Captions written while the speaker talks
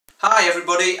Hi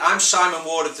everybody, I'm Simon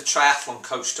Ward of the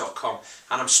triathloncoach.com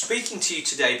and I'm speaking to you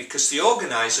today because the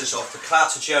organisers of the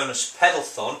Carter Jonas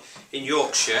Pedalthon in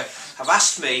Yorkshire have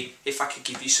asked me if I could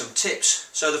give you some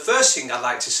tips. So the first thing I'd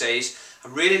like to say is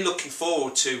I'm really looking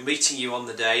forward to meeting you on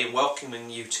the day and welcoming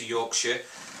you to Yorkshire.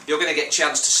 You're going to get a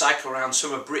chance to cycle around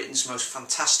some of Britain's most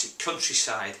fantastic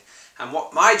countryside, and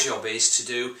what my job is to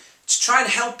do is to try and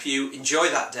help you enjoy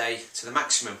that day to the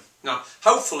maximum. Now,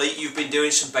 hopefully you've been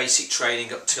doing some basic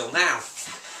training up till now.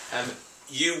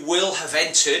 You will have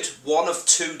entered one of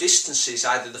two distances,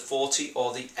 either the 40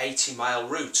 or the 80 mile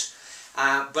route.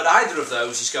 But either of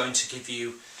those is going to give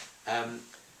you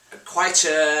quite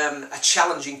a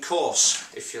challenging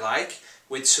course, if you like,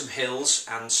 with some hills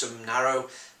and some narrow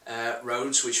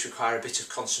roads which require a bit of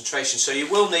concentration. So you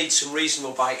will need some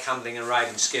reasonable bike handling and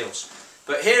riding skills.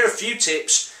 But here are a few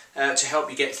tips to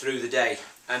help you get through the day,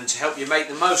 and to help you make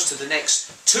the most of the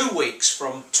next 2 weeks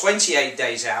from 28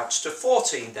 days out to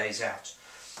 14 days out.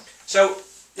 So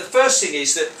the first thing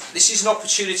is that this is an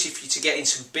opportunity for you to get in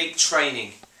some big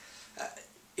training.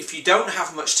 If you don't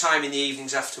have much time in the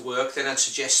evenings after work, then I'd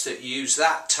suggest that you use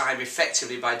that time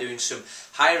effectively by doing some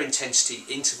higher intensity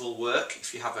interval work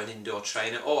if you have an indoor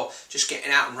trainer, or just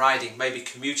getting out and riding, maybe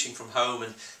commuting from home,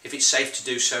 and if it's safe to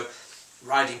do so,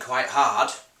 riding quite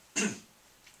hard.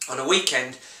 On a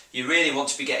weekend, you really want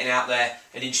to be getting out there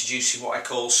and introducing what I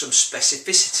call some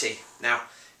specificity. Now,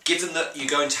 given that you're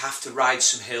going to have to ride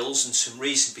some hills, and some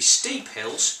reasonably steep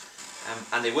hills,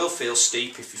 and they will feel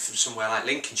steep if you're from somewhere like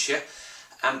Lincolnshire,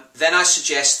 then I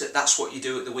suggest that that's what you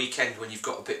do at the weekend when you've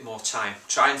got a bit more time.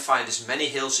 Try and find as many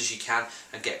hills as you can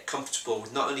and get comfortable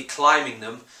with not only climbing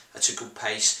them at a good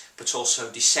pace, but also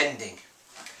descending.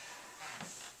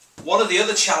 One of the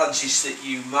other challenges that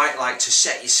you might like to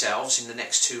set yourselves in the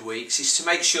next 2 weeks is to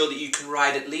make sure that you can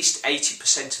ride at least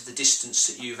 80% of the distance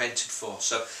that you've entered for.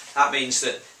 So that means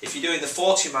that if you're doing the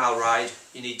 40 mile ride,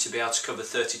 you need to be able to cover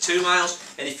 32 miles,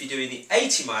 and if you're doing the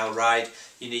 80 mile ride,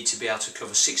 you need to be able to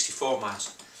cover 64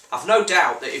 miles. I've no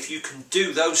doubt that if you can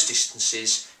do those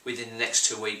distances within the next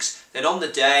 2 weeks, then on the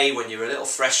day when you're a little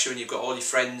fresher and you've got all your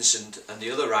friends and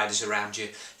the other riders around you,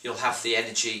 you'll have the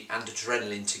energy and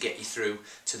adrenaline to get you through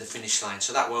to the finish line,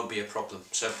 so that won't be a problem.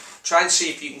 So try and see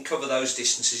if you can cover those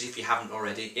distances if you haven't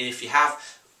already, and if you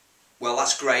have, well,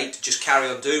 that's great. Just carry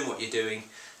on doing what you're doing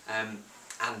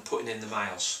and putting in the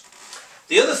miles.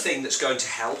 The other thing that's going to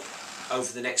help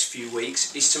over the next few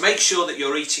weeks is to make sure that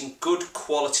you're eating good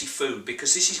quality food,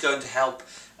 because this is going to help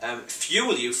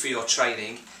fuel you for your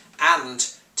training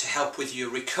and to help with your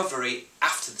recovery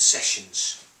after the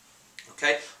sessions.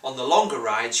 Okay? On the longer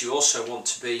rides, you also want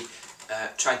to be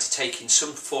trying to take in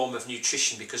some form of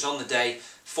nutrition, because on the day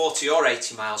 40 or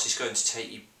 80 miles is going to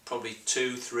take you probably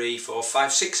 2, 3, 4,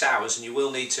 5, 6 hours, and you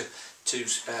will need to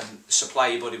supply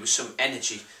your body with some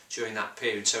energy during that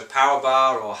period. So Power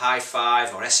Bar or High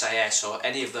Five or SAS or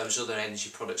any of those other energy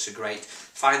products are great.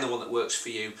 Find the one that works for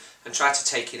you and try to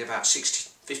take in about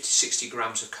 50-60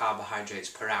 grams of carbohydrates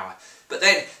per hour. But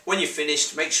then when you're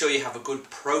finished, make sure you have a good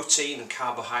protein and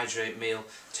carbohydrate meal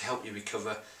to help you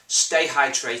recover. Stay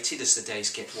hydrated as the days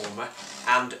get warmer,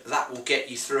 and that will get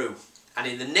you through. And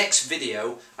in the next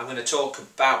video, I'm going to talk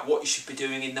about what you should be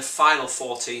doing in the final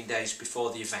 14 days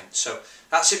before the event. So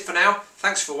that's it for now.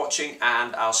 Thanks for watching,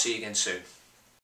 and I'll see you again soon.